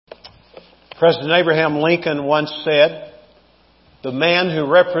President Abraham Lincoln once said, "The man who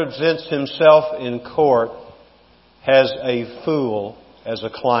represents himself in court has a fool as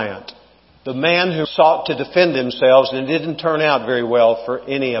a client." The man who sought to defend themselves, and it didn't turn out very well for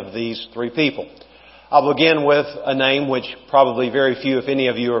any of these three people. I'll begin with a name which probably very few, if any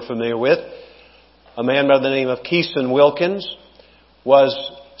of you, are familiar with. A man by the name of Keeson Wilkins was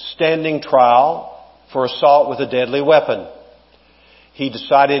standing trial for assault with a deadly weapon. He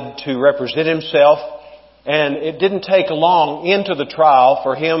decided to represent himself, and it didn't take long into the trial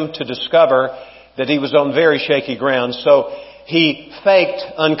for him to discover that he was on very shaky ground. So he faked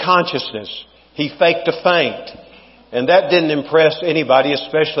unconsciousness. He faked a faint. And that didn't impress anybody,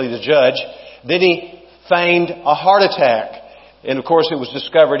 especially the judge. Then he feigned a heart attack. And of course it was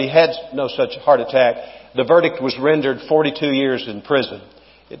discovered he had no such heart attack. The verdict was rendered 42 years in prison.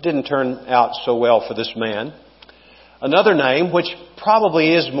 It didn't turn out so well for this man. Another name, which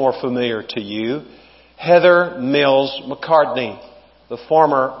probably is more familiar to you, Heather Mills McCartney, the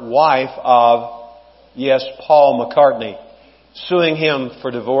former wife of, yes, Paul McCartney, suing him for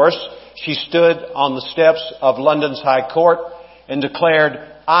divorce. She stood on the steps of London's High Court and declared,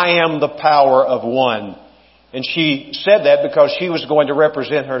 "I am the power of one." And she said that because she was going to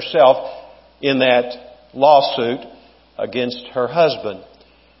represent herself in that lawsuit against her husband.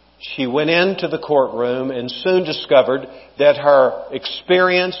 She went into the courtroom and soon discovered that her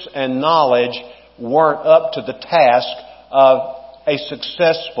experience and knowledge weren't up to the task of a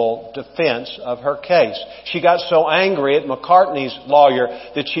successful defense of her case. She got so angry at McCartney's lawyer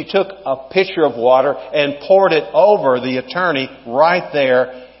that she took a pitcher of water and poured it over the attorney right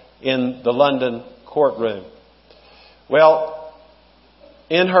there in the London courtroom. Well,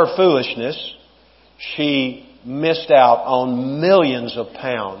 in her foolishness, she missed out on millions of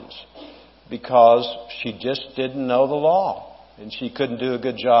pounds because she just didn't know the law and she couldn't do a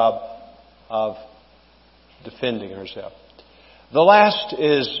good job of defending herself. The last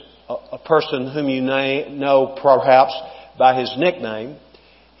is a person whom you know perhaps by his nickname.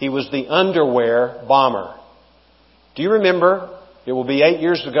 He was the underwear bomber. Do you remember, it will be 8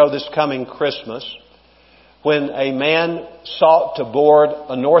 years ago this coming Christmas, when a man sought to board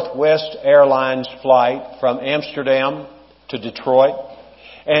a Northwest Airlines flight from Amsterdam to Detroit.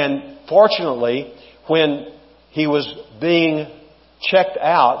 And fortunately, when he was being checked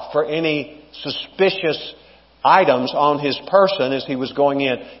out for any suspicious items on his person as he was going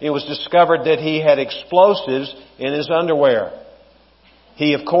in, it was discovered that he had explosives in his underwear.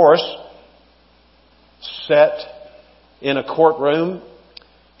 He, of course, sat in a courtroom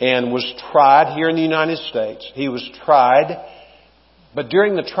and was tried here in the United States. He was tried, but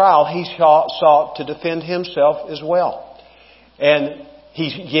during the trial he sought to defend himself as well. And he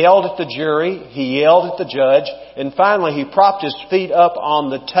yelled at the jury, he yelled at the judge, and finally he propped his feet up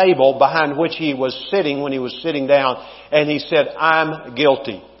on the table behind which he was sitting when he was sitting down, and he said, "I'm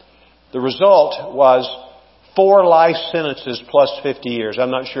guilty." The result was 4 life sentences plus 50 years.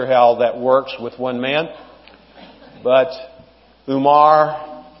 I'm not sure how that works with one man, but Umar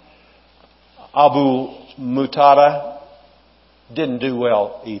Abu Mutada didn't do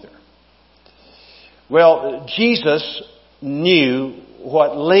well either. Well, Jesus knew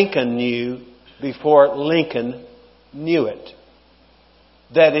what Lincoln knew before Lincoln knew it.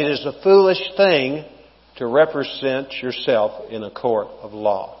 That it is a foolish thing to represent yourself in a court of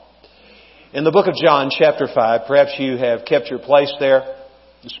law. In the book of John, chapter 5, perhaps you have kept your place there.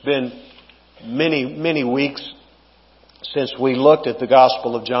 It's been many weeks since we looked at the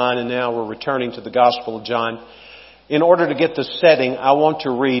Gospel of John, and now we're returning to the Gospel of John. In order to get the setting, I want to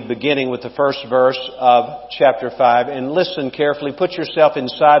read beginning with the first verse of chapter 5, and listen carefully. Put yourself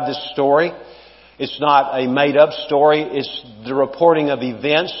inside this story. It's not a made-up story. It's the reporting of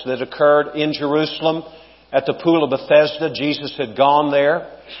events that occurred in Jerusalem at the Pool of Bethesda. Jesus had gone there,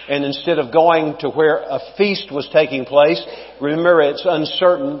 and instead of going to where a feast was taking place, remember it's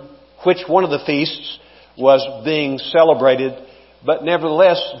uncertain which one of the feasts was being celebrated. But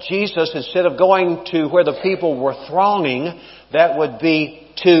nevertheless, Jesus, instead of going to where the people were thronging, that would be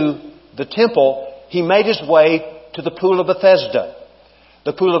to the temple, He made His way to the Pool of Bethesda.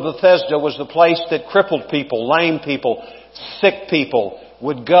 The Pool of Bethesda was the place that crippled people, lame people, sick people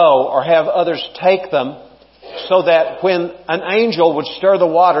would go or have others take them, so that when an angel would stir the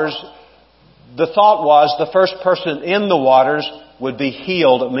waters, the thought was the first person in the waters would be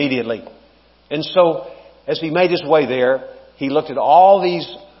healed immediately. And so, as He made His way there, He looked at all these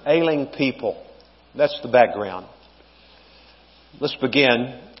ailing people. That's the background. Let's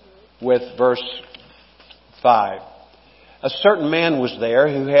begin with verse 5. A certain man was there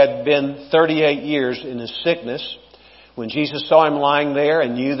who had been 38 years in his sickness. When Jesus saw him lying there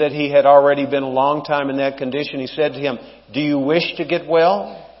and knew that he had already been a long time in that condition, He said to him, "Do you wish to get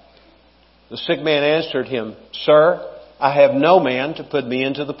well?" The sick man answered Him, "Sir, I have no man to put me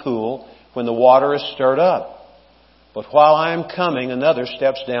into the pool when the water is stirred up. But while I am coming, another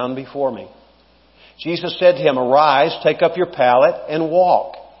steps down before me." Jesus said to him, "Arise, take up your pallet and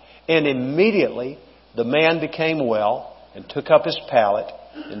walk." And immediately the man became well and took up his pallet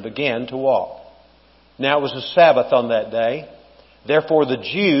and began to walk. Now it was a Sabbath on that day. Therefore the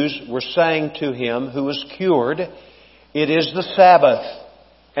Jews were saying to him who was cured, "It is the Sabbath,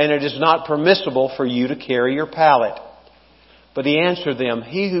 and it is not permissible for you to carry your pallet." But He answered them,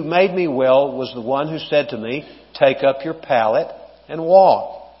 "He who made me well was the one who said to me, 'Take up your pallet and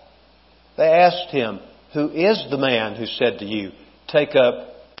walk.'" They asked Him, "Who is the man who said to you, 'Take up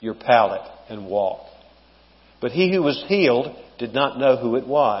your pallet and walk'?" But he who was healed did not know who it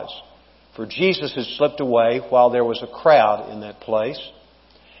was, for Jesus had slipped away while there was a crowd in that place.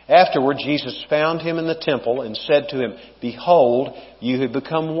 Afterward, Jesus found him in the temple and said to him, "Behold, you have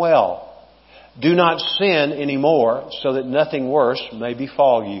become well. Do not sin any more, so that nothing worse may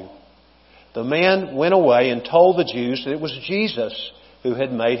befall you." The man went away and told the Jews that it was Jesus who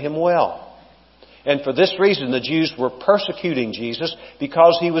had made him well. And for this reason the Jews were persecuting Jesus,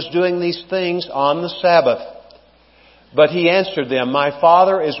 because He was doing these things on the Sabbath. But He answered them, "My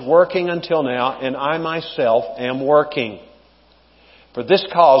Father is working until now, and I myself am working." For this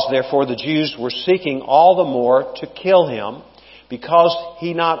cause, therefore, the Jews were seeking all the more to kill Him, because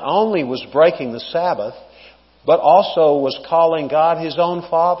He not only was breaking the Sabbath, but also was calling God His own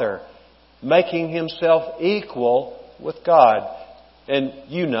Father, making Himself equal with God. And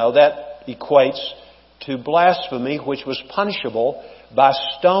you know that equates to blasphemy, which was punishable by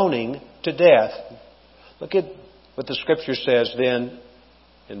stoning to death. Look at what the Scripture says then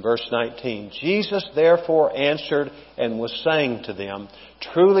in verse 19. Jesus therefore answered and was saying to them,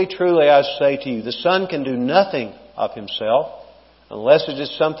 "Truly, truly, I say to you, the Son can do nothing of Himself, unless it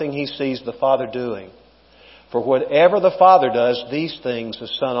is something He sees the Father doing. For whatever the Father does, these things the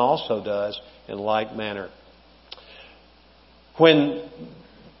Son also does in like manner." When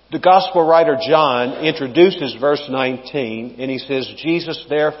the Gospel writer John introduces verse 19, and he says, Jesus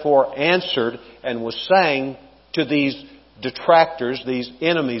therefore answered and was saying to these detractors, these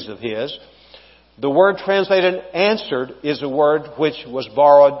enemies of His, the word translated answered is a word which was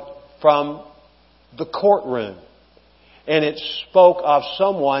borrowed from the courtroom. And it spoke of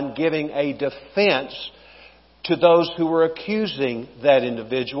someone giving a defense to those who were accusing that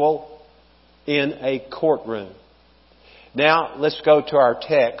individual in a courtroom. Now, let's go to our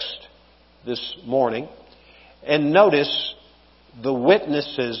text this morning and notice the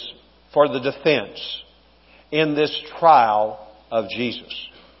witnesses for the defense in this trial of Jesus.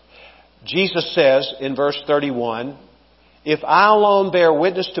 Jesus says in verse 31, "If I alone bear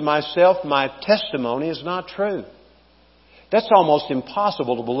witness to myself, my testimony is not true." That's almost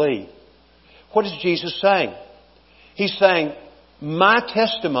impossible to believe. What is Jesus saying? He's saying, my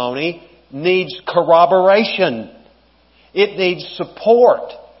testimony needs corroboration. It needs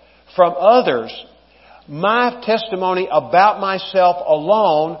support from others. My testimony about myself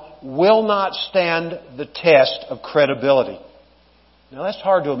alone will not stand the test of credibility. Now that's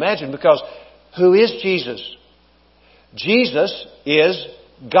hard to imagine, because who is Jesus? Jesus is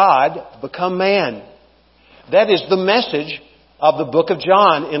God become man. That is the message of the book of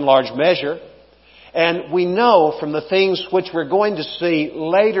John in large measure. And we know from the things which we're going to see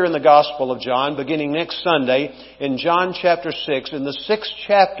later in the Gospel of John, beginning next Sunday, in John chapter 6, in the 6th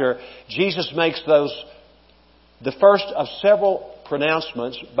chapter, Jesus makes the first of several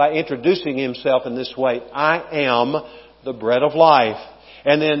pronouncements by introducing Himself in this way. I am the bread of life.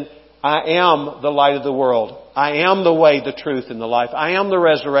 And then, I am the light of the world. I am the way, the truth, and the life. I am the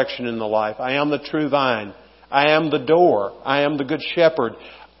resurrection and the life. I am the true vine. I am the door. I am the good shepherd.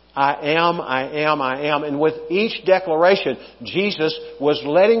 I am, I am, I am. And with each declaration, Jesus was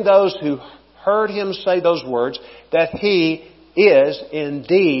letting those who heard Him say those words that He is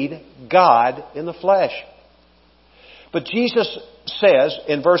indeed God in the flesh. But Jesus says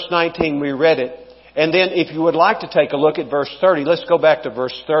in verse 19, we read it, and then if you would like to take a look at verse 30, let's go back to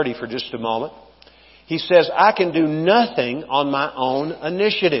verse 30 for just a moment. He says, I can do nothing on my own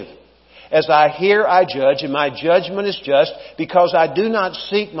initiative. As I hear, I judge, and my judgment is just, because I do not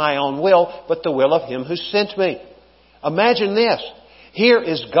seek my own will, but the will of Him who sent me. Imagine this. Here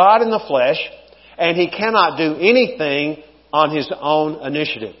is God in the flesh, and He cannot do anything on His own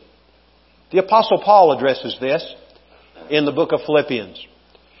initiative. The Apostle Paul addresses this in the book of Philippians.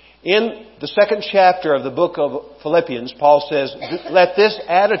 In the 2nd chapter of the book of Philippians, Paul says, let this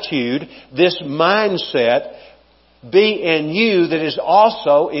attitude, this mindset, be in you that is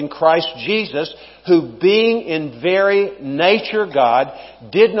also in Christ Jesus, who being in very nature God,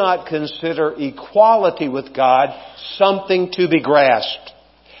 did not consider equality with God something to be grasped,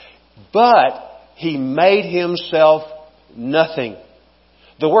 but He made Himself nothing.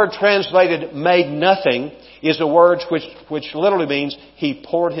 The word translated made nothing is a word which literally means He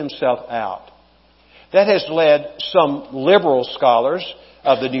poured Himself out. That has led some liberal scholars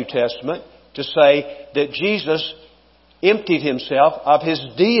of the New Testament to say that Jesus emptied Himself of His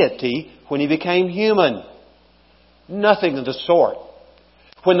deity when He became human. Nothing of the sort.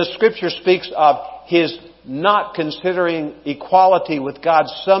 When the Scripture speaks of His not considering equality with God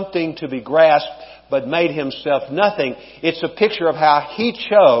something to be grasped, but made Himself nothing, it's a picture of how He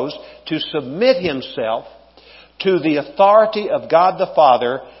chose to submit Himself to the authority of God the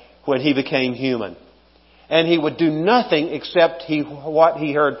Father when He became human. And He would do nothing except what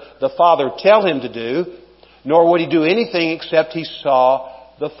He heard the Father tell Him to do, nor would He do anything except He saw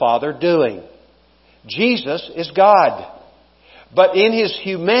the Father doing. Jesus is God. But in His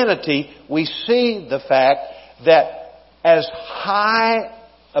humanity, we see the fact that as high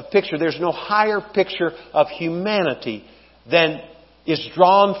a picture, there's no higher picture of humanity than is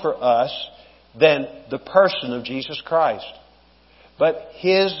drawn for us than the person of Jesus Christ. But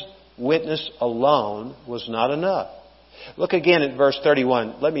His witness alone was not enough. Look again at verse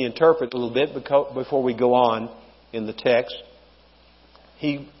 31. Let me interpret a little bit before we go on in the text.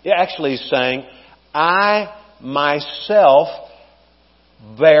 He actually is saying, I myself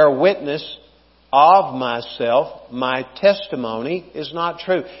bear witness of myself. My testimony is not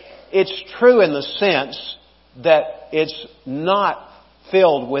true. It's true in the sense that it's not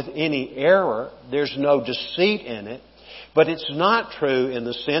filled with any error. There's no deceit in it. But it's not true in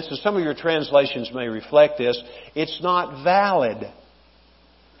the sense, and some of your translations may reflect this, it's not valid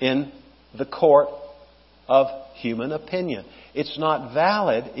in the court of human opinion. It's not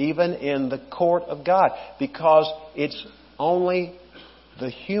valid even in the court of God, because it's only the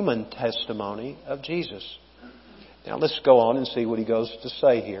human testimony of Jesus. Now let's go on and see what he goes to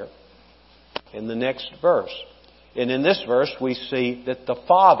say here in the next verse. And in this verse we see that the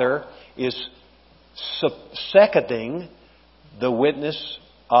Father is seconding the witness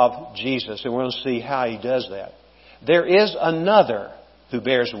of Jesus. And we're going to see how He does that. There is another who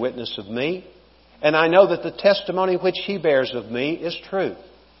bears witness of me, and I know that the testimony which He bears of me is true.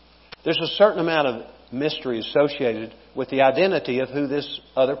 There's a certain amount of mystery associated with the identity of who this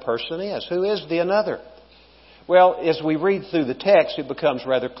other person is. Who is the another? Well, as we read through the text, it becomes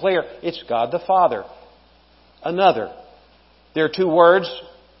rather clear. It's God the Father. Another. There are two words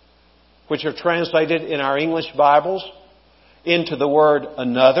which are translated in our English Bibles into the word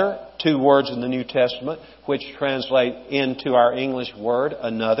another. Two words in the New Testament which translate into our English word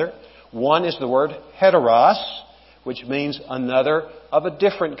another. One is the word heteros, which means another of a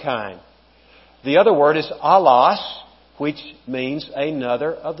different kind. The other word is allos, which means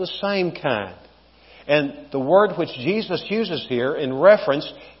another of the same kind. And the word which Jesus uses here in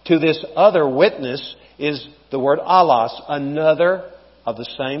reference to this other witness is the word allos, another of the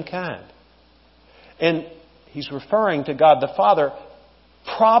same kind. And He's referring to God the Father,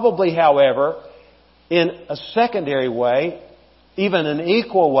 probably, however, in a secondary way, even an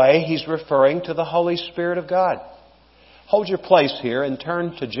equal way, He's referring to the Holy Spirit of God. Hold your place here and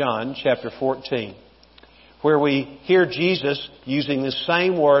turn to John chapter 14, where we hear Jesus using the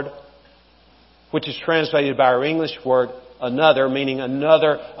same word, which is translated by our English word another, meaning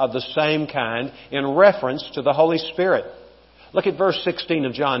another of the same kind, in reference to the Holy Spirit. Look at verse 16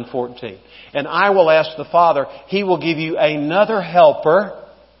 of John 14. And I will ask the Father, He will give you another helper,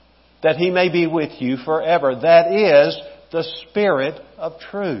 that He may be with you forever. That is the Spirit of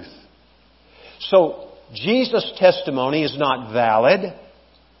truth. So, Jesus' testimony is not valid.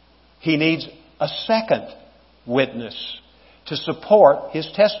 He needs a second witness to support His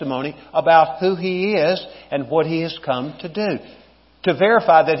testimony about who He is and what He has come to do. To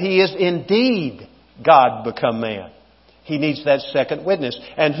verify that He is indeed God become man. He needs that second witness.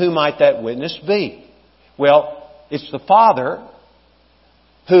 And who might that witness be? Well, it's the Father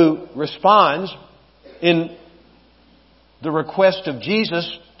who responds in the request of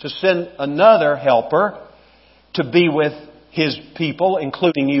Jesus to send another helper to be with His people,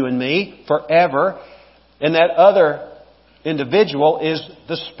 including you and me, forever. And that other individual is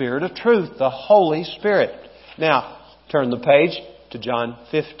the Spirit of truth, the Holy Spirit. Now, turn the page to John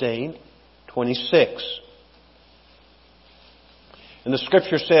 15:26. And the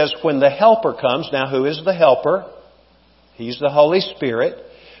Scripture says, when the Helper comes, now who is the Helper? He's the Holy Spirit.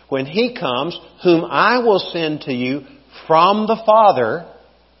 When He comes, whom I will send to you from the Father,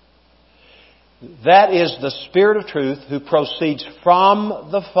 That is the Spirit of truth who proceeds from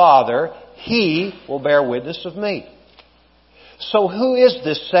the Father. He will bear witness of me. So who is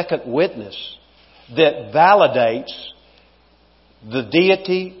this second witness that validates the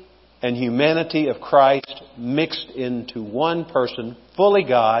deity and humanity of Christ mixed into one person, fully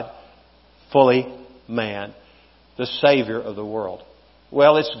God, fully man, the Savior of the world?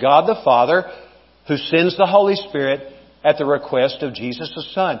 Well, it's God the Father who sends the Holy Spirit at the request of Jesus the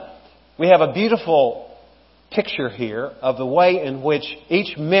Son. We have a beautiful picture here of the way in which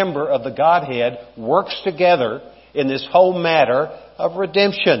each member of the Godhead works together in this whole matter of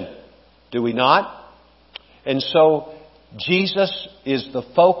redemption. Do we not? And so Jesus is the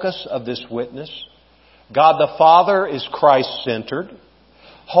focus of this witness. God the Father is Christ-centered.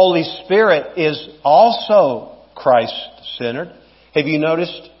 Holy Spirit is also Christ-centered. Have you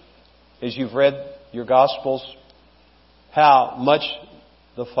noticed, as you've read your Gospels, how much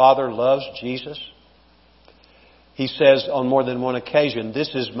the Father loves Jesus? He says on more than one occasion,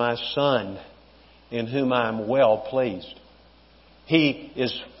 "This is my Son, in whom I am well pleased." He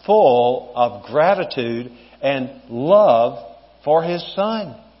is full of gratitude and love for His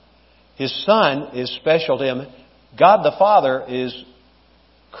Son. His Son is special to Him. God the Father is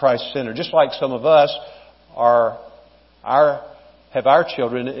Christ-centered. Just like some of us have our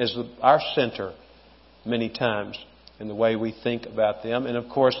children as our center many times in the way we think about them. And of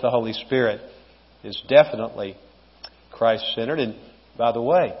course, the Holy Spirit is definitely Christ-centered. And by the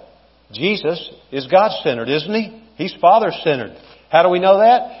way, Jesus is God-centered, isn't He? He's Father-centered. How do we know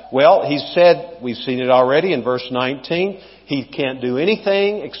that? Well, He said, we've seen it already in verse 19, He can't do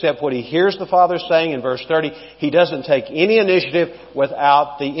anything except what He hears the Father saying. In verse 30, He doesn't take any initiative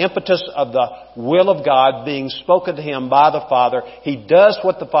without the impetus of the will of God being spoken to Him by the Father. He does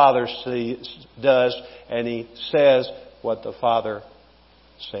what the Father does, and He says what the Father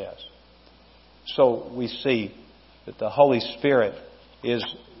says. So we see that the Holy Spirit is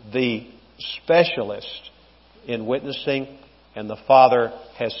the specialist in witnessing, and the Father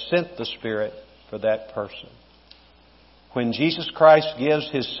has sent the Spirit for that person. When Jesus Christ gives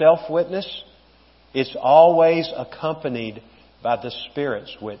His self-witness, it's always accompanied by the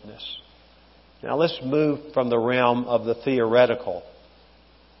Spirit's witness. Now let's move from the realm of the theoretical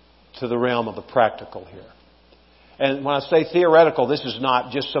to the realm of the practical here. And when I say theoretical, this is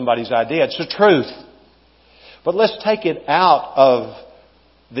not just somebody's idea. It's the truth. But let's take it out of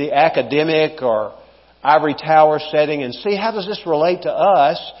the academic or ivory tower setting and see, how does this relate to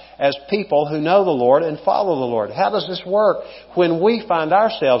us as people who know the Lord and follow the Lord? How does this work when we find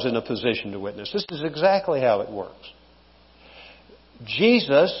ourselves in a position to witness? This is exactly how it works.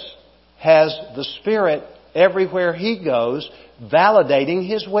 Jesus has the Spirit everywhere He goes, validating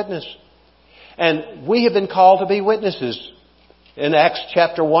His witness. And we have been called to be witnesses. In Acts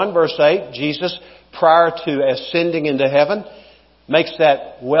chapter 1, verse 8, Jesus, prior to ascending into heaven, makes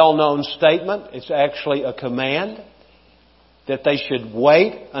that well-known statement. It's actually a command that they should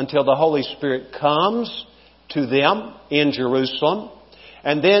wait until the Holy Spirit comes to them in Jerusalem.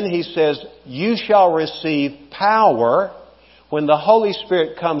 And then He says, "You shall receive power when the Holy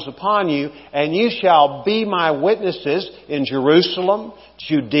Spirit comes upon you, and you shall be my witnesses in Jerusalem,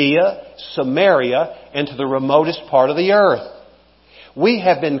 Judea, Samaria, and to the remotest part of the earth." We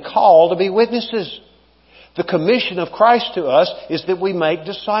have been called to be witnesses. The commission of Christ to us is that we make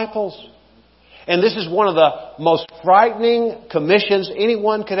disciples. And this is one of the most frightening commissions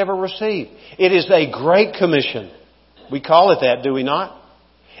anyone could ever receive. It is a great commission. We call it that, do we not?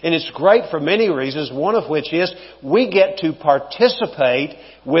 And it's great for many reasons, one of which is we get to participate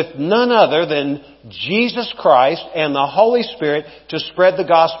with none other than Jesus Christ and the Holy Spirit to spread the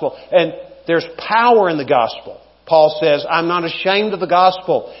gospel. And there's power in the gospel. Paul says, "I'm not ashamed of the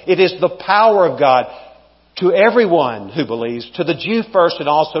gospel. It is the power of God to everyone who believes, to the Jew first and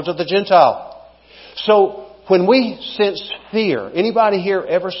also to the Gentile." So when we sense fear, anybody here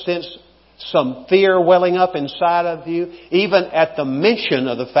ever sense some fear welling up inside of you? Even at the mention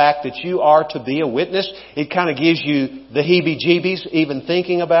of the fact that you are to be a witness, it kind of gives you the heebie-jeebies even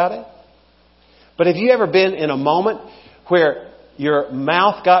thinking about it. But have you ever been in a moment where your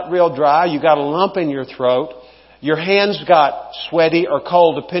mouth got real dry, you got a lump in your throat, your hands got sweaty or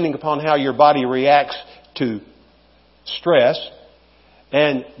cold depending upon how your body reacts to stress,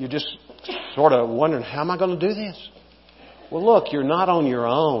 and you're just sort of wondering, how am I going to do this? Well, look, you're not on your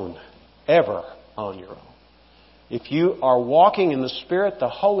own, ever on your own. If you are walking in the Spirit, the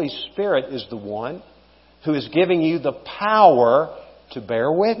Holy Spirit is the one who is giving you the power to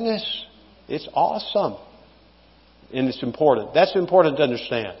bear witness. It's awesome. And it's important. That's important to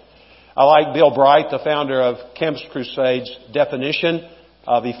understand. I like Bill Bright, the founder of Campus Crusade's definition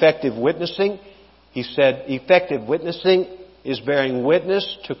of effective witnessing. He said effective witnessing is bearing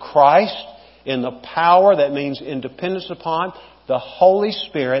witness to Christ in the power, that means in dependence upon the Holy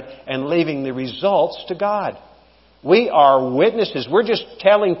Spirit, and leaving the results to God. We are witnesses. We're just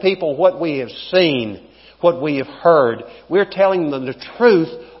telling people what we have seen, what we have heard. We're telling them the truth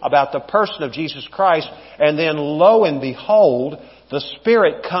about the person of Jesus Christ, and then lo and behold, the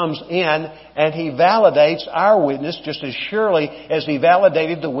Spirit comes in and He validates our witness just as surely as He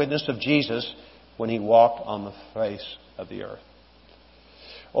validated the witness of Jesus when He walked on the face of the earth.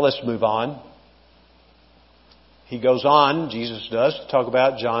 Well, let's move on. He goes on, Jesus does, to talk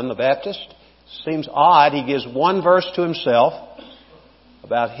about John the Baptist. Seems odd. He gives one verse to himself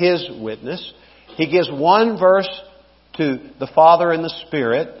about his witness. He gives one verse to the Father and the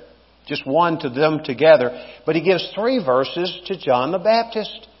Spirit, just one to them together. But he gives 3 verses to John the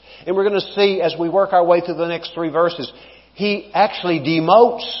Baptist. And we're going to see as we work our way through the next 3 verses, he actually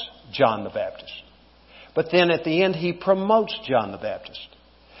demotes John the Baptist. But then at the end, he promotes John the Baptist.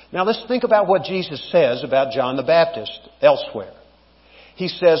 Now let's think about what Jesus says about John the Baptist elsewhere. He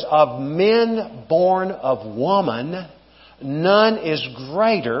says, of men born of woman, none is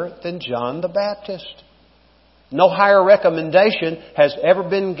greater than John the Baptist. No higher recommendation has ever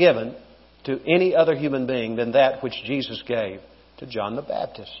been given to any other human being than that which Jesus gave to John the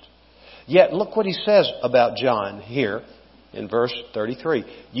Baptist. Yet look what he says about John here in verse 33.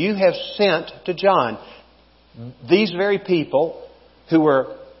 You have sent to John. These very people who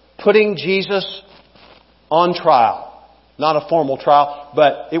were putting Jesus on trial. Not a formal trial,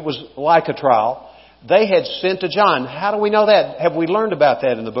 but it was like a trial. They had sent to John. How do we know that? Have we learned about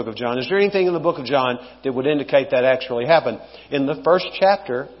that in the book of John? Is there anything in the book of John that would indicate that actually happened? In the first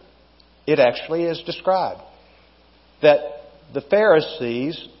chapter, it actually is described that the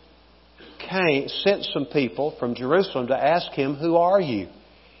Pharisees sent some people from Jerusalem to ask him, who are you?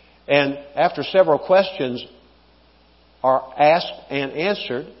 And after several questions are asked and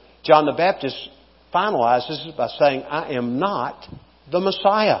answered, John the Baptist finalizes it by saying, I am not the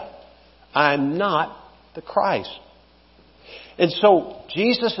Messiah. I am not the Christ. And so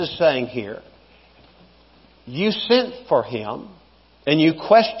Jesus is saying here, you sent for Him and you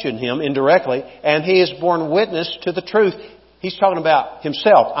questioned Him indirectly, and He has borne witness to the truth. He's talking about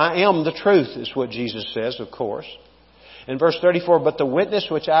Himself. I am the truth is what Jesus says, of course. In verse 34, but the witness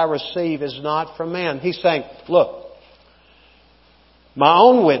which I receive is not from man. He's saying, look, my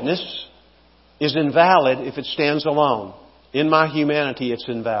own witness is invalid if it stands alone. In my humanity, it's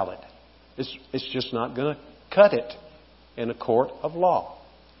invalid. It's just not going to cut it in a court of law.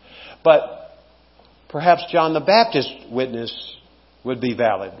 But perhaps John the Baptist's witness would be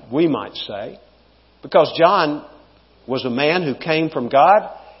valid, we might say. Because John was a man who came from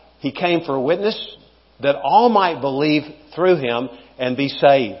God. He came for a witness that all might believe through him and be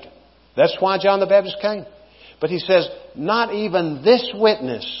saved. That's why John the Baptist came. But he says, not even this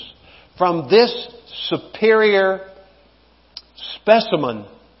witness from this superior specimen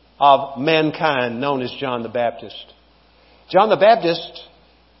of mankind known as John the Baptist. John the Baptist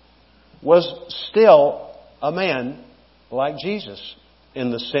was still a man like Jesus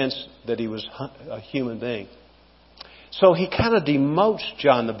in the sense that he was a human being. So he kind of demotes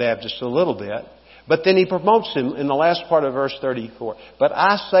John the Baptist a little bit, but then he promotes him in the last part of verse 34. But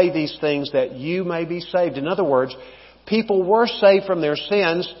I say these things that you may be saved. In other words, people were saved from their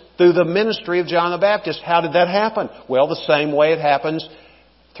sins through the ministry of John the Baptist. How did that happen? Well, the same way it happens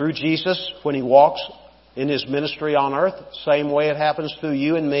through Jesus when He walks in His ministry on earth. Same way it happens through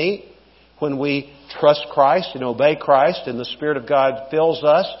you and me when we trust Christ and obey Christ, and the Spirit of God fills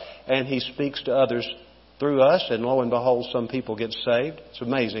us and He speaks to others through us, and lo and behold, some people get saved. It's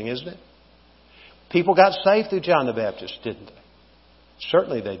amazing, isn't it? People got saved through John the Baptist, didn't they?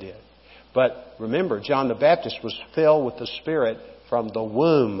 Certainly they did. But remember, John the Baptist was filled with the Spirit from the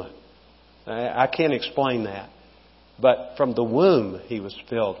womb. I can't explain that. But from the womb, he was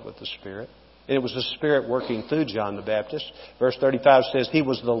filled with the Spirit. And it was the Spirit working through John the Baptist. Verse 35 says, he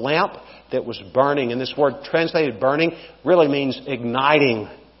was the lamp that was burning. And this word translated burning really means igniting.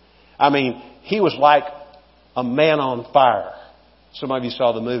 I mean, he was like a man on fire. Some of you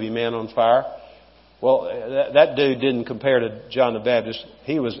saw the movie Man on Fire. Well, that dude didn't compare to John the Baptist.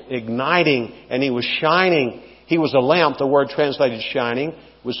 He was igniting and he was shining. He was a lamp. The word translated shining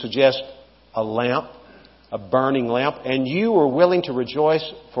would suggest a lamp, a burning lamp. And you were willing to rejoice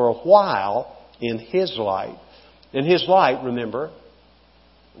for a while in His light. And His light, remember,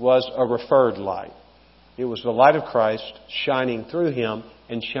 was a referred light. It was the light of Christ shining through Him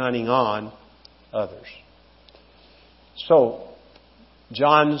and shining on others. So,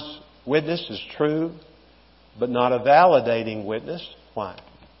 John's witness is true, but not a validating witness. Why?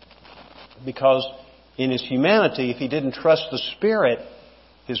 Because in His humanity, if He didn't trust the Spirit,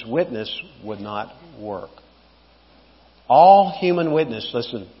 His witness would not work. All human witness,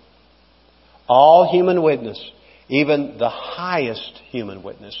 listen, all human witness, even the highest human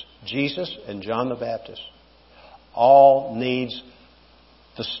witness, Jesus and John the Baptist, all needs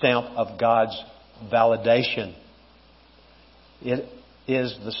the stamp of God's validation. It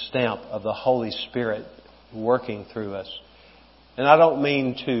is the stamp of the Holy Spirit working through us. And I don't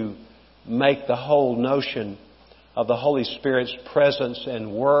mean to make the whole notion of the Holy Spirit's presence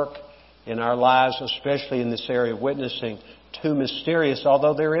and work in our lives, especially in this area of witnessing, too mysterious,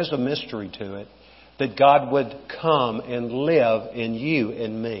 although there is a mystery to it, that God would come and live in you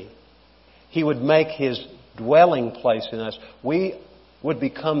and me. He would make His dwelling place in us. We would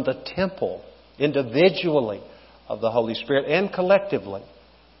become the temple individually of the Holy Spirit and collectively.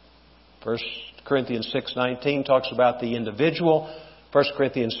 1 Corinthians 6:19 talks about the individual. 1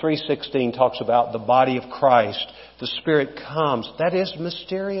 Corinthians 3:16 talks about the body of Christ. The Spirit comes. That is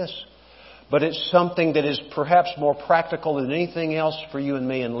mysterious. But it's something that is perhaps more practical than anything else for you and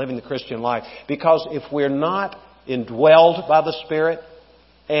me in living the Christian life. Because if we're not indwelled by the Spirit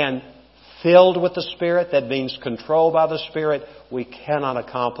and filled with the Spirit, that means controlled by the Spirit, we cannot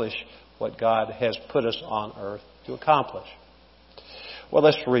accomplish what God has put us on earth to accomplish. Well,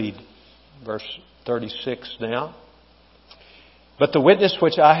 let's read verse 36 now. But the witness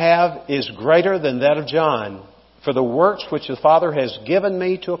which I have is greater than that of John. For the works which the Father has given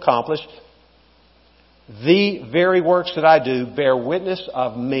me to accomplish, the very works that I do bear witness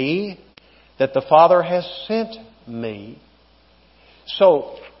of me, that the Father has sent me.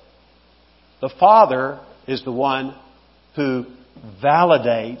 So, the Father is the one who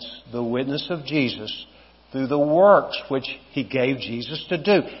validates the witness of Jesus through the works which He gave Jesus to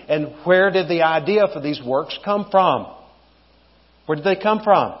do. And where did the idea for these works come from? Where did they come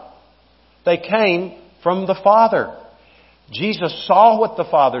from? They came from the Father. Jesus saw what the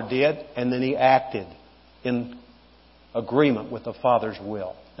Father did, and then He acted in agreement with the Father's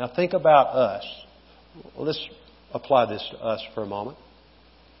will. Now think about us. Well, let's apply this to us for a moment.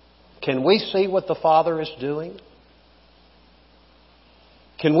 Can we see what the Father is doing?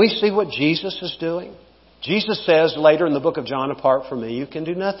 Can we see what Jesus is doing? Jesus says later in the book of John, apart from me, you can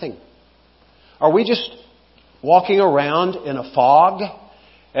do nothing. Are we just walking around in a fog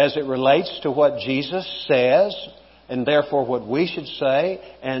as it relates to what Jesus says and therefore what we should say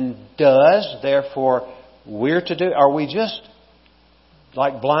and does, therefore we're to do? Are we just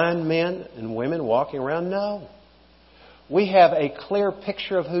like blind men and women walking around? No. We have a clear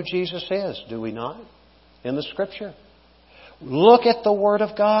picture of who Jesus is, do we not? In the Scripture. Look at the Word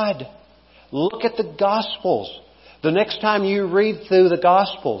of God. Look at the Gospels. The next time you read through the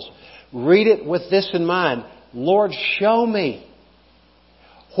Gospels, read it with this in mind. Lord, show me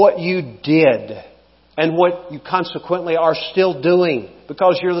what you did and what you consequently are still doing.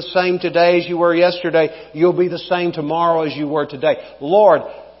 Because you're the same today as you were yesterday. You'll be the same tomorrow as you were today. Lord,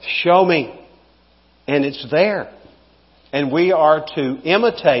 show me. And it's there. And we are to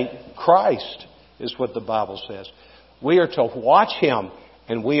imitate Christ, is what the Bible says. We are to watch Him,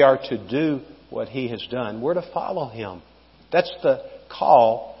 and we are to do what He has done. We're to follow Him. That's the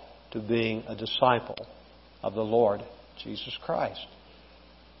call to being a disciple of the Lord Jesus Christ.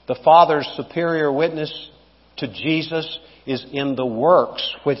 The Father's superior witness to Jesus is in the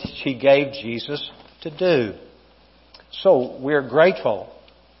works which He gave Jesus to do. So we're grateful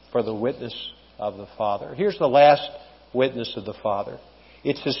for the witness of the Father. Here's the last witness of the Father.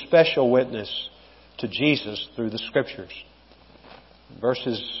 It's His special witness to Jesus through the Scriptures.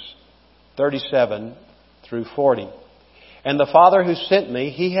 Verses 37 through 40. And the Father who sent me,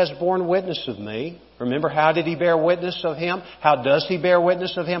 He has borne witness of me. Remember, how did He bear witness of Him? How does He bear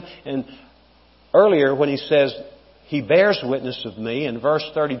witness of Him? And earlier when He says, He bears witness of me, in verse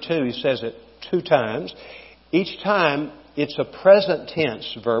 32 He says it 2 times. Each time it's a present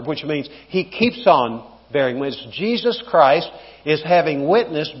tense verb, which means He keeps on bearing witness. Jesus Christ is having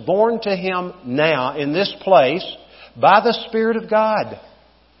witness borne to Him now in this place by the Spirit of God.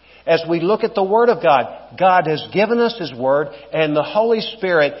 As we look at the Word of God, God has given us His Word, and the Holy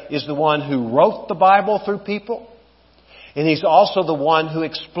Spirit is the one who wrote the Bible through people. And He's also the one who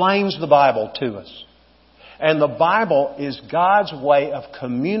explains the Bible to us. And the Bible is God's way of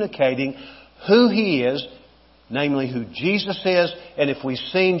communicating who He is, namely who Jesus is, and if we've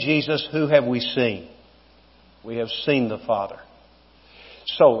seen Jesus, who have we seen? We have seen the Father.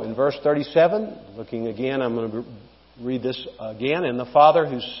 So, in verse 37, looking again, I'm going to read this again. And the Father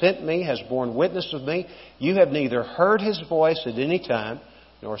who sent me has borne witness of me. You have neither heard His voice at any time,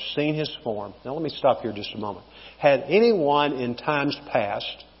 nor seen His form. Now let me stop here just a moment. Had anyone in times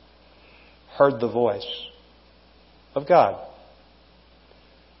past heard the voice of God?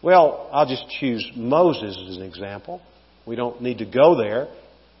 Well, I'll just choose Moses as an example. We don't need to go there,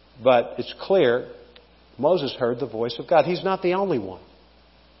 but it's clear Moses heard the voice of God. He's not the only one.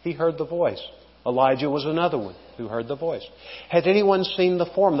 He heard the voice. Elijah was another one who heard the voice. Had anyone seen the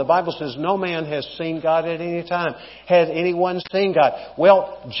form? The Bible says no man has seen God at any time. Had anyone seen God?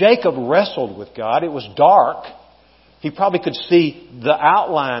 Well, Jacob wrestled with God. It was dark. He probably could see the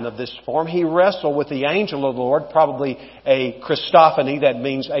outline of this form. He wrestled with the angel of the Lord, probably a Christophany, that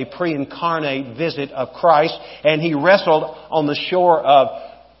means a pre-incarnate visit of Christ. And he wrestled on the shore of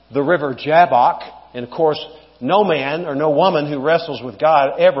the river Jabbok. And of course, no man or no woman who wrestles with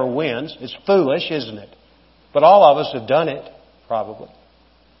God ever wins. It's foolish, isn't it? But all of us have done it, probably.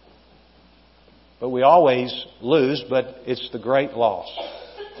 But we always lose, but it's the great loss.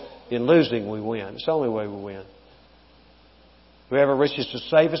 In losing, we win. It's the only way we win. Whoever wishes to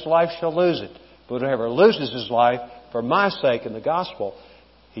save his life shall lose it. But whoever loses his life for my sake and the gospel,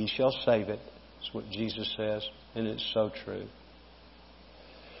 he shall save it. That's what Jesus says, and it's so true.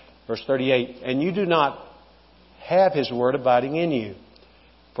 Verse 38, and you do not have His word abiding in you,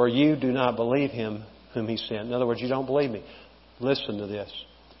 for you do not believe Him whom He sent. In other words, you don't believe me. Listen to this.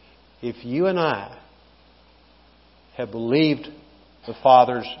 If you and I have believed the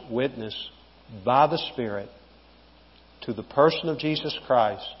Father's witness by the Spirit to the person of Jesus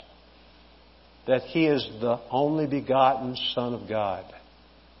Christ, that He is the only begotten Son of God,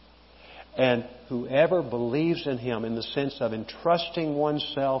 and whoever believes in Him in the sense of entrusting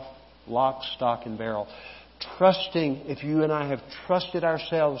oneself lock, stock, and barrel, trusting, if you and I have trusted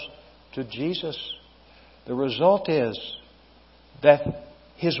ourselves to Jesus, the result is that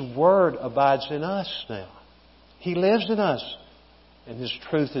His Word abides in us now. He lives in us, and His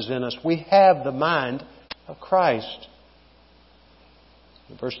truth is in us. We have the mind of Christ.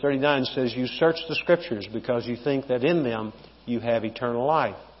 Verse 39 says, you search the Scriptures because you think that in them you have eternal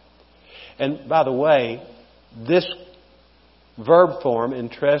life. And by the way, this verb form in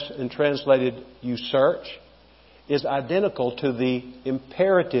translated you search is identical to the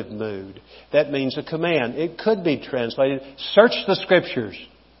imperative mood. That means a command. It could be translated, search the Scriptures.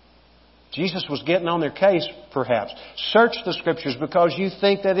 Jesus was getting on their case, perhaps. Search the Scriptures because you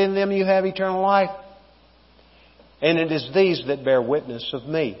think that in them you have eternal life. And it is these that bear witness of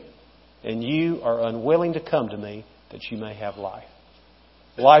me. And you are unwilling to come to me that you may have life.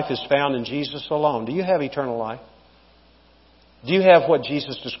 Life is found in Jesus alone. Do you have eternal life? Do you have what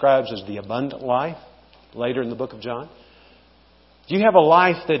Jesus describes as the abundant life later in the book of John? Do you have a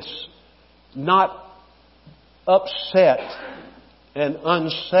life that's not upset and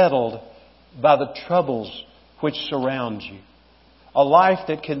unsettled by the troubles which surround you? A life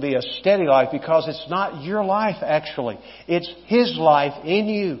that can be a steady life because it's not your life actually. It's His life in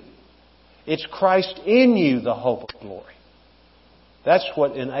you. It's Christ in you, the hope of glory. That's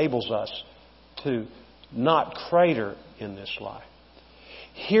what enables us to not crater in this life.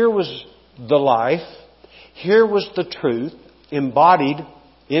 Here was the life. Here was the truth embodied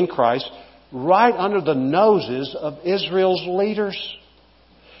in Christ right under the noses of Israel's leaders.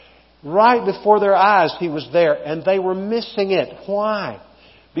 Right before their eyes He was there, and they were missing it. Why?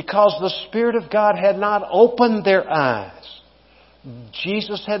 Because the Spirit of God had not opened their eyes.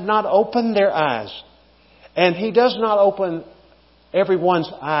 Jesus had not opened their eyes. And He does not open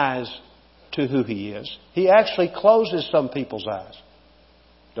everyone's eyes to who He is. He actually closes some people's eyes.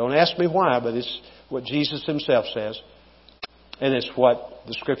 Don't ask me why, but it's what Jesus Himself says. And it's what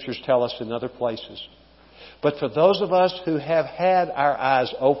the Scriptures tell us in other places. But for those of us who have had our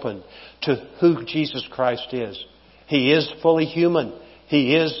eyes open to who Jesus Christ is, He is fully human.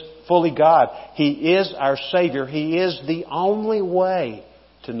 He is fully God. He is our Savior. He is the only way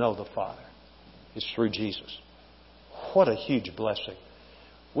to know the Father. It's through Jesus. What a huge blessing.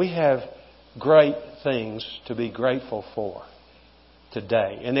 We have great things to be grateful for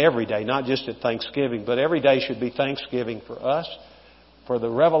today and every day, not just at Thanksgiving, but every day should be Thanksgiving for us, for the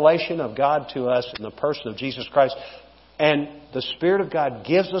revelation of God to us in the person of Jesus Christ. And the Spirit of God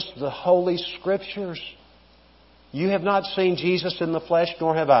gives us the Holy Scriptures. You have not seen Jesus in the flesh,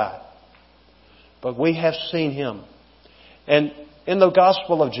 nor have I. But we have seen Him. And in the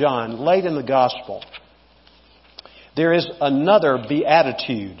Gospel of John, late in the Gospel, there is another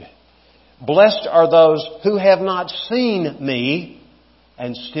beatitude. Blessed are those who have not seen me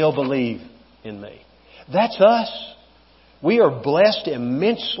and still believe in me. That's us. We are blessed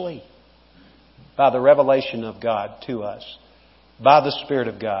immensely by the revelation of God to us, by the Spirit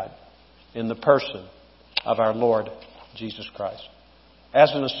of God, in the person of our Lord Jesus Christ.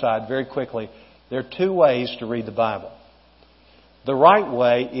 As an aside, very quickly, there are two ways to read the Bible. The right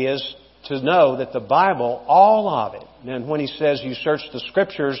way is to know that the Bible, all of it, and when he says you search the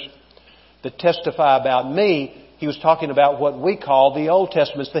Scriptures that testify about me, he was talking about what we call the Old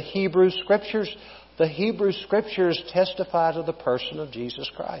Testament, the Hebrew Scriptures. The Hebrew Scriptures testify to the person of Jesus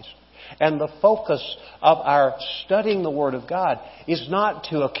Christ. And the focus of our studying the Word of God is not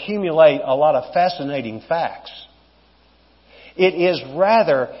to accumulate a lot of fascinating facts. It is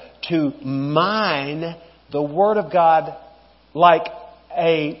rather to mine the Word of God like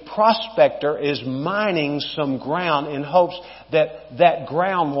a prospector is mining some ground in hopes that that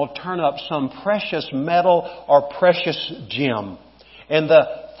ground will turn up some precious metal or precious gem. And the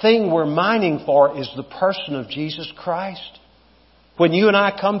thing we're mining for is the person of Jesus Christ. When you and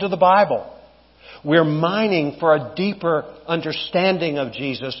I come to the Bible, we're mining for a deeper understanding of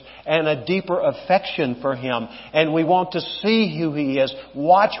Jesus and a deeper affection for Him. And we want to see who He is,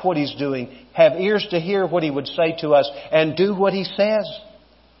 watch what He's doing, have ears to hear what He would say to us, and do what He says.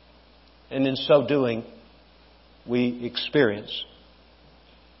 And in so doing, we experience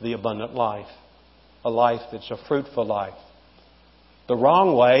the abundant life. A life that's a fruitful life. The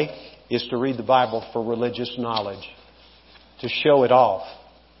wrong way is to read the Bible for religious knowledge. To show it off.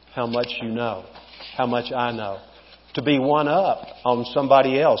 How much you know. How much I know. To be one up on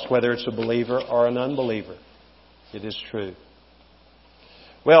somebody else, whether it's a believer or an unbeliever. It is true.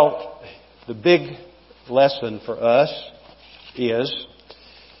 Well, the big lesson for us is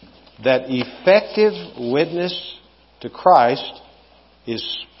that effective witness to Christ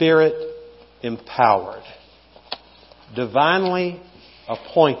is Spirit empowered. Divinely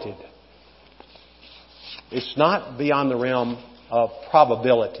appointed. It's not beyond the realm of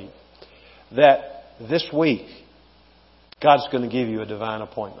probability that this week God's going to give you a divine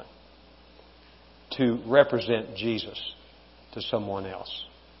appointment to represent Jesus to someone else.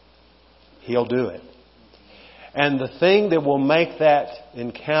 He'll do it. And the thing that will make that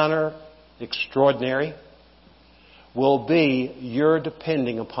encounter extraordinary will be your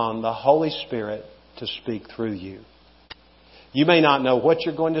depending upon the Holy Spirit to speak through you. You may not know what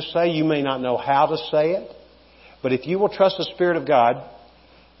you're going to say. You may not know how to say it. But if you will trust the Spirit of God,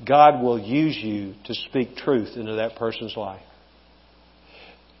 God will use you to speak truth into that person's life.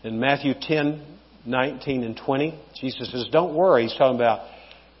 In Matthew 10, 19 and 20, Jesus says, don't worry. He's talking about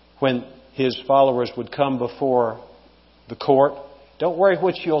when His followers would come before the court. Don't worry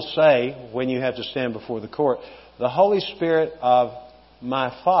what you'll say when you have to stand before the court. The Holy Spirit of my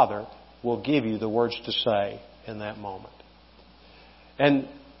Father will give you the words to say in that moment. And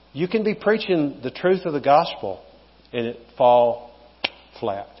you can be preaching the truth of the gospel and it fall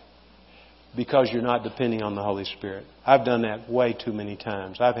flat because you're not depending on the Holy Spirit. I've done that way too many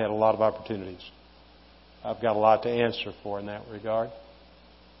times. I've had a lot of opportunities. I've got a lot to answer for in that regard.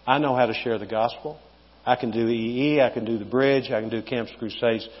 I know how to share the gospel. I can do EE, I can do the bridge, I can do Camps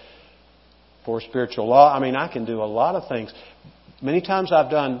Crusades for spiritual law. I mean, I can do a lot of things. Many times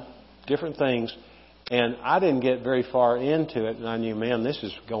I've done different things and I didn't get very far into it and I knew, man, this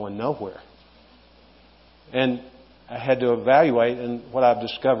is going nowhere. And I had to evaluate, and what I've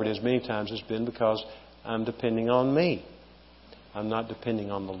discovered is many times has been because I'm depending on me. I'm not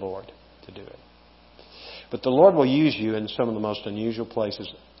depending on the Lord to do it. But the Lord will use you in some of the most unusual places.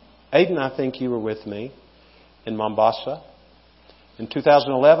 Aiden, I think you were with me in Mombasa. In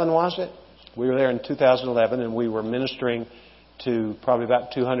 2011, was it? We were there in 2011, and we were ministering to probably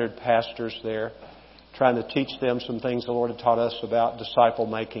about 200 pastors there, trying to teach them some things the Lord had taught us about disciple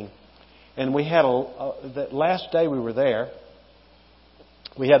making. And we had the last day we were there,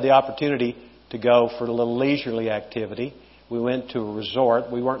 we had the opportunity to go for a little leisurely activity. We went to a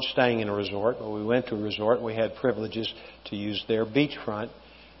resort. We weren't staying in a resort, but we went to a resort. We had privileges to use their beachfront.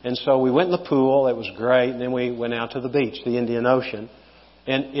 And so we went in the pool. It was great. And then we went out to the beach, the Indian Ocean.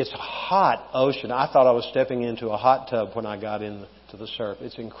 And it's a hot ocean. I thought I was stepping into a hot tub when I got into the surf.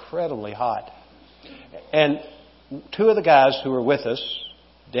 It's incredibly hot. And two of the guys who were with us,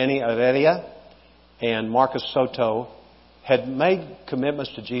 Danny Arelia and Marcus Soto, had made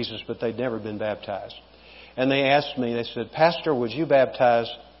commitments to Jesus, but they'd never been baptized. And they asked me, they said, Pastor, would you baptize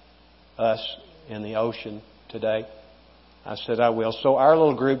us in the ocean today? I said, I will. So our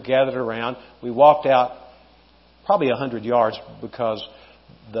little group gathered around. We walked out probably 100 yards because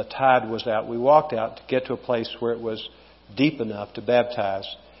the tide was out. We walked out to get to a place where it was deep enough to baptize.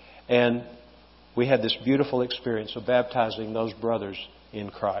 And we had this beautiful experience of baptizing those brothers in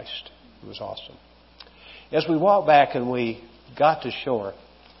Christ. It was awesome. As we walked back and we got to shore,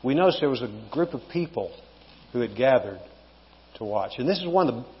 we noticed there was a group of people who had gathered to watch. And this is one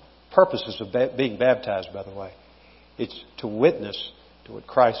of the purposes of being baptized, by the way. It's to witness to what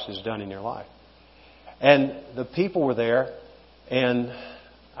Christ has done in your life. And the people were there, and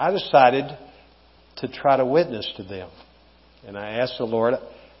I decided to try to witness to them. And I asked the Lord,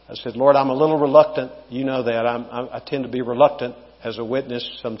 I said, Lord, I'm a little reluctant. You know that. I tend to be reluctant as a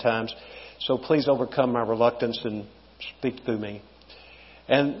witness sometimes. So please overcome my reluctance and speak through me.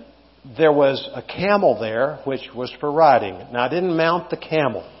 And there was a camel there, which was for riding. Now, I didn't mount the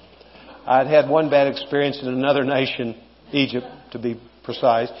camel. I'd had one bad experience in another nation, Egypt, to be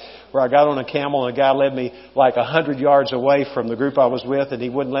precise, where I got on a camel and a guy led me like 100 yards away from the group I was with, and he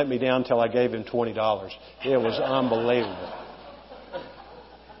wouldn't let me down until I gave him $20. It was unbelievable.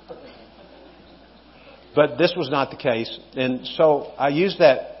 But this was not the case. And so I used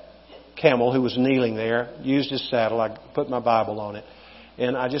that camel who was kneeling there, used his saddle, I put my Bible on it,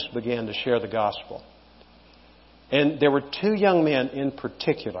 and I just began to share the gospel. And there were two young men in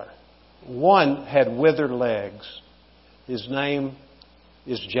particular. One had withered legs. His name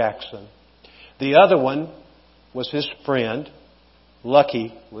is Jackson. The other one was his friend.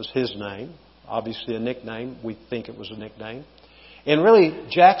 Lucky was his name. Obviously a nickname. We think it was a nickname. And really,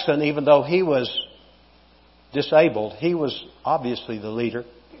 Jackson, even though he was disabled, he was obviously the leader.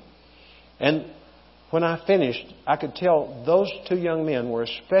 And when I finished, I could tell those two young men were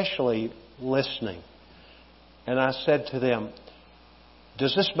especially listening. And I said to them,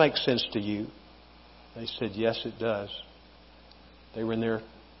 does this make sense to you? They said, yes, it does. They were in their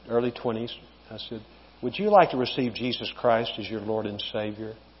early 20s. I said, would you like to receive Jesus Christ as your Lord and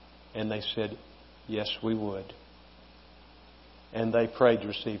Savior? And they said, yes, we would. And they prayed to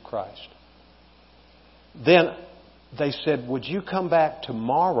receive Christ. Then they said, would you come back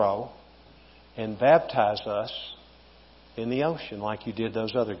tomorrow and baptize us in the ocean like you did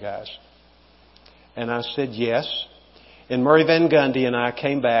those other guys? And I said, yes. And Murray Van Gundy and I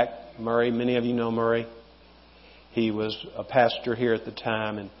came back. Murray, many of you know Murray. He was a pastor here at the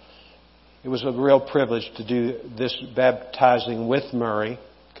time, and it was a real privilege to do this baptizing with Murray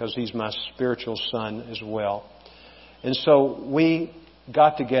because he's my spiritual son as well. And so we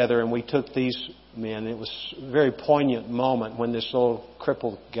got together and we took these men. It was a very poignant moment when this little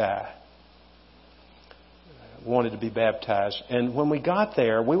crippled guy wanted to be baptized. And when we got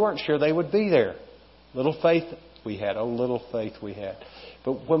there, we weren't sure they would be there. Little faith we had. Oh, little faith we had.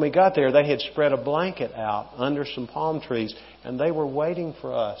 But when we got there, they had spread a blanket out under some palm trees, and they were waiting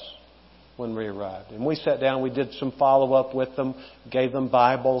for us when we arrived. And we sat down, we did some follow-up with them, gave them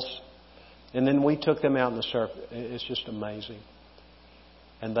Bibles, and then we took them out in the surf. It's just amazing.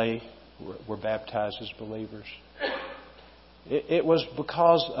 And they were baptized as believers. It was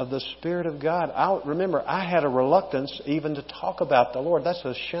because of the Spirit of God. Remember, I had a reluctance even to talk about the Lord. That's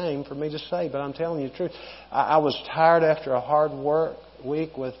a shame for me to say, but I'm telling you the truth. I was tired after a hard work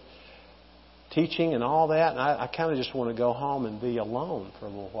week with teaching and all that, and I kind of just want to go home and be alone for a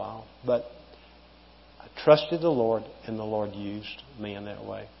little while. But I trusted the Lord, and the Lord used me in that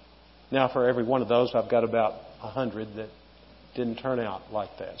way. Now, for every one of those, I've got about 100 that didn't turn out like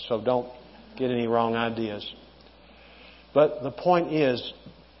that. So don't get any wrong ideas. But the point is,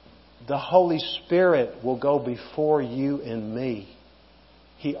 the Holy Spirit will go before you and me.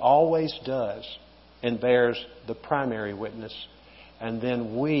 He always does, and bears the primary witness. And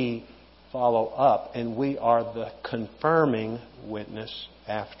then we follow up, and we are the confirming witness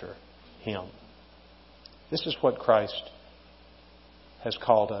after Him. This is what Christ has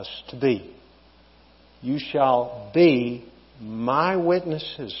called us to be. You shall be my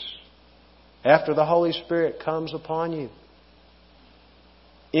witnesses after the Holy Spirit comes upon you.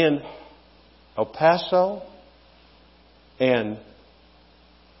 In El Paso and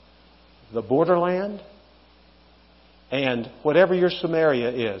the borderland and whatever your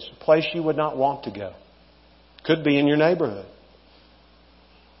Samaria is, a place you would not want to go. Could be in your neighborhood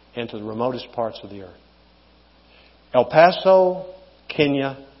and to the remotest parts of the earth. El Paso,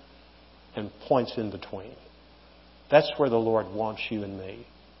 Kenya, and points in between. That's where the Lord wants you and me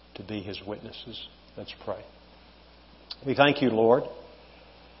to be His witnesses. Let's pray. We thank you, Lord,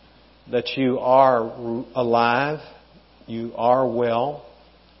 that you are alive, you are well,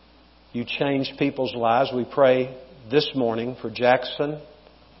 you change people's lives. We pray this morning for Jackson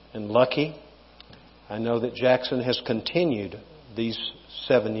and Lucky. I know that Jackson has continued these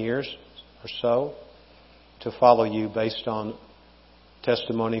 7 years or so to follow you based on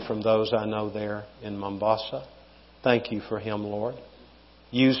testimony from those I know there in Mombasa. Thank you for him, Lord.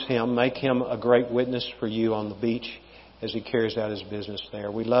 Use him. Make him a great witness for you on the beach as he carries out his business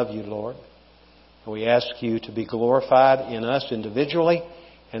there. We love you, Lord. And we ask you to be glorified in us individually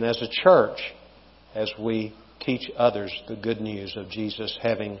and as a church as we teach others the good news of Jesus,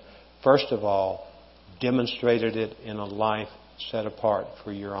 having, first of all, demonstrated it in a life set apart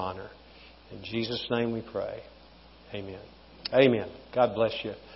for your honor. In Jesus' name we pray. Amen. Amen. God bless you.